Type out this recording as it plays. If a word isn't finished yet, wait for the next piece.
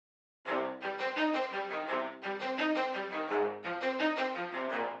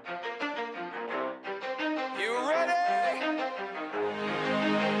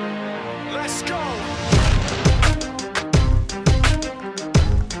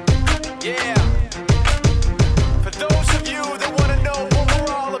Yeah. For those of you that want to know what we're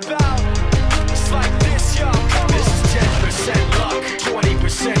all about, it's like this, y'all. This is 10% luck,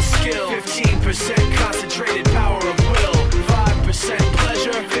 20% skill, 15% concentrated power of will, 5%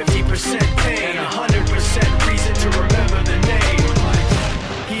 pleasure, 50% pain, and 100% reason to remember the name.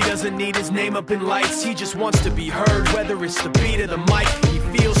 He doesn't need his name up in lights, he just wants to be heard, whether it's the beat of the mic. He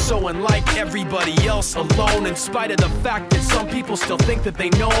feels so unlike everybody else, alone, in spite of the fact that some people still think that they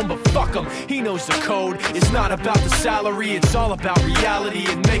know him, but fuck him, he knows the code. It's not about the salary, it's all about reality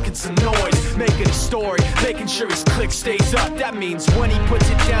and making some noise, making a story, making sure his click stays up. That means when he puts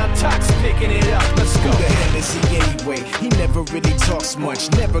it down, Tox picking it up. Let's go. Who the hell is he anyway? He never really talks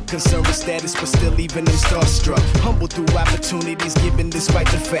much, never concerned with status, but still even him starstruck. Humble through opportunities given despite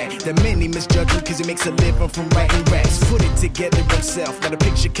the fact that many misjudge him cause he makes a living from writing raps. Put it together himself, now the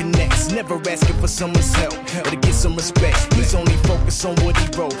picture connects. Never asking for someone's help or to get some respect. He's only focused on what he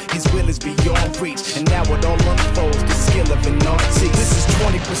wrote. His will is beyond reach, and now it all unfolds, the skill of an artist. This is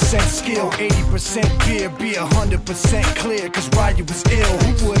 20% skill, 80% fear, be 100% clear, cause Ryu was ill.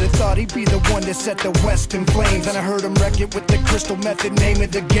 Who would've thought he'd be the one that set the West in flames? And I heard him wreck it with the crystal method, name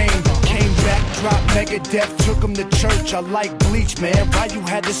of the game. Came back, dropped Megadeth, took him to church. I like Bleach, man. Ryu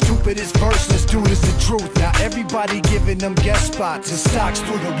had the stupidest verse, this dude is the truth. Now everybody giving them guest spots and stocks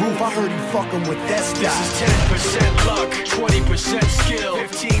through the roof. I heard he fucking with that stock. This is 10% luck, 20% skill,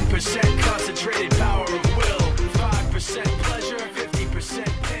 15% concentrated power of will, 5% pleasure, 50%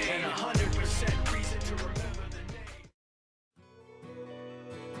 pain, and 100% reason to remember the name.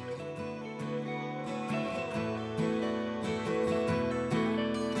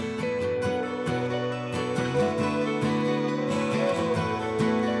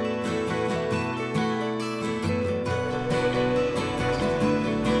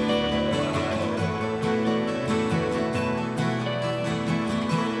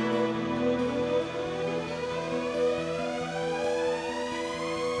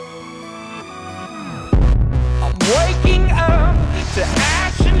 Waking up to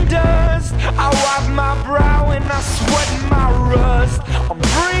ash and dust, I wipe my brow and I sweat my rust. I'm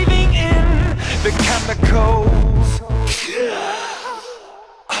breathing in the chemicals.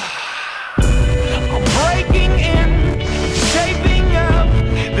 I'm breaking in, shaping up,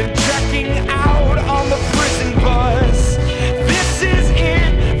 then checking out on the prison bus. This is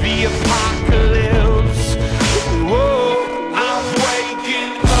it, the apocalypse. Whoa, I'm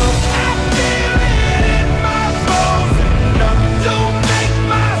waking up, I feel it in my bones, enough to make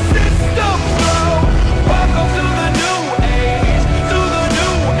my system blow. Welcome to the new age, to the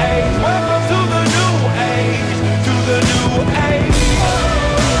new age. Welcome to the new age.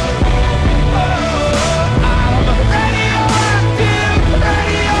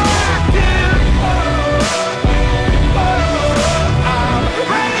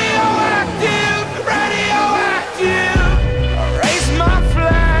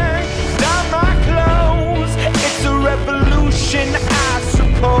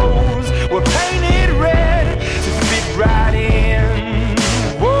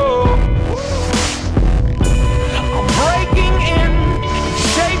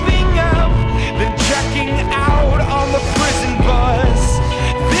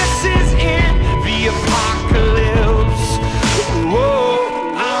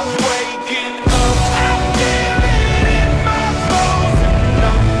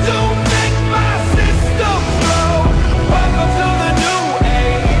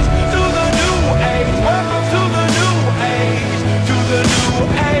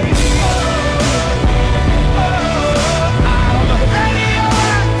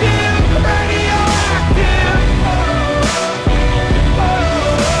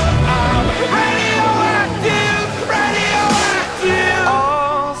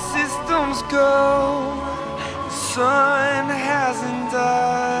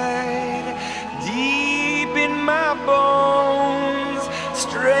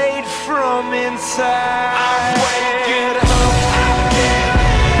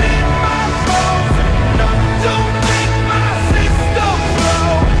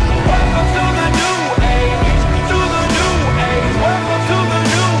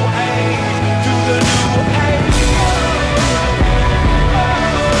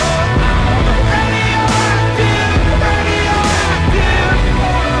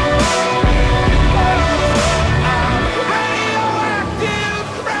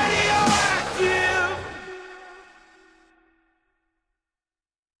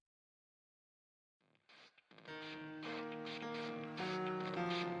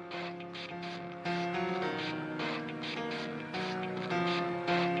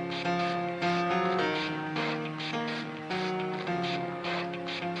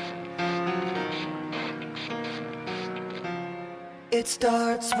 It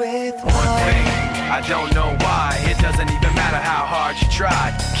starts with One thing, I don't know why. It doesn't even matter how hard you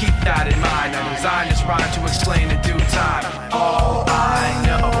try. Keep that in mind. I designed this rhyme to explain in due time. All I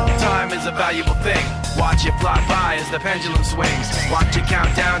know, time is a valuable thing. Watch it fly by as the pendulum swings. Watch it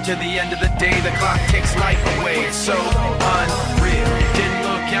count down to the end of the day. The clock takes life away. It's so unreal. Didn't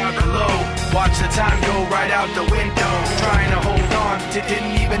look out below. Watch the time go right out the window. Trying to hold on to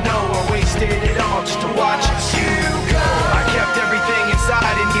didn't even know I wasted it all just to watch you go. I kept everything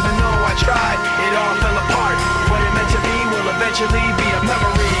inside, and even though I tried, it all fell apart. What it meant to be will eventually be a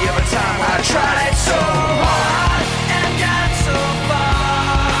memory of a time when I tried so hard and got so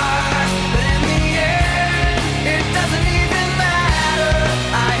far, but in the end, it doesn't even matter.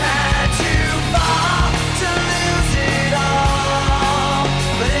 I had to fall to lose it all,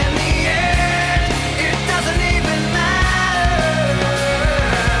 but in the end, it doesn't even matter.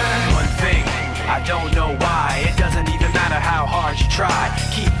 One thing, I don't know why. It doesn't even matter how hard you try.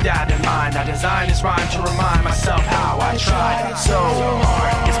 Keep that in mind. I designed this rhyme to remind myself how I tried so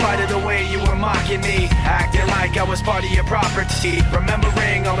hard. In spite of the way you were mocking me, acting like I was part of your property,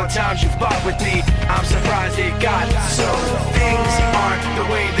 remembering all the times you fought with me, I'm surprised it got so. Things aren't the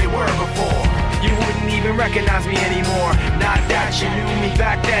way they were before. You wouldn't even recognize me anymore. Not that you knew me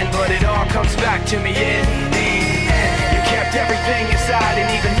back then, but it all comes back to me in the end. You kept everything inside, and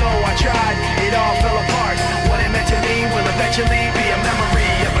even though I tried, it all fell apart. What it meant to me will eventually be a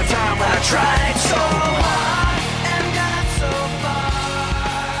memory of a time when I tried so hard and got so far,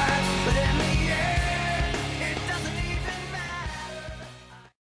 but in the end, it doesn't even matter.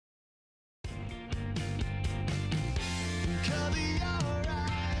 Cover your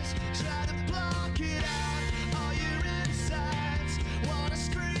eyes, try to block it out. All your insides wanna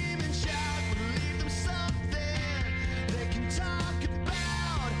scream and shout, but leave them something they can talk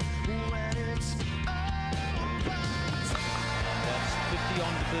about when it's over. That's 50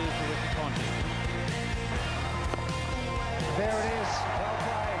 on debut for Ricky Ponting. There it is. Well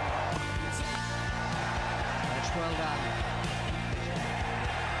played. That's well done.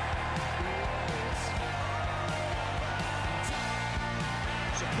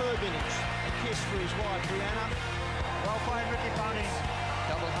 Superb innings. A kiss for his wife, Brianna. Well played, Ricky Ponting.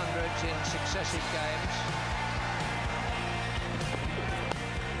 Double hundreds in successive games.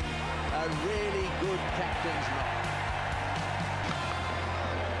 A really good captain's knock.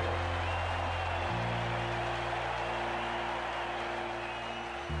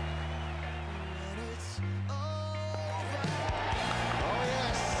 Oh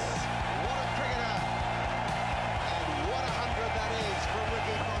yes, what a cricketer, and what a 100 that is for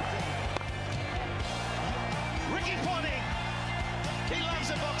Ricky Ponting. Ricky Ponting! He loves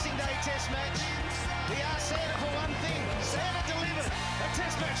a Boxing Day Test match. We asked Santa for one thing. Santa delivered a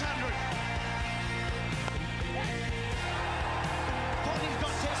Test match 100. Ponting's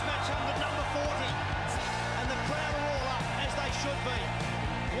got Test match 100 number 40. And the crowd are all up, as they should be.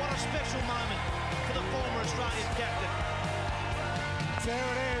 What a special moment for the former Australian captain. There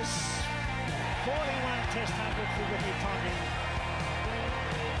it is. 41 Test 100 for Ricky Ponting.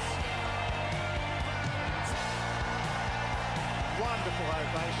 Wonderful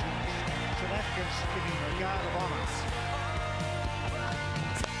ovation. South Africans giving him a guard of honour.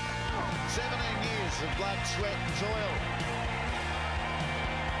 17 years of blood, sweat and toil.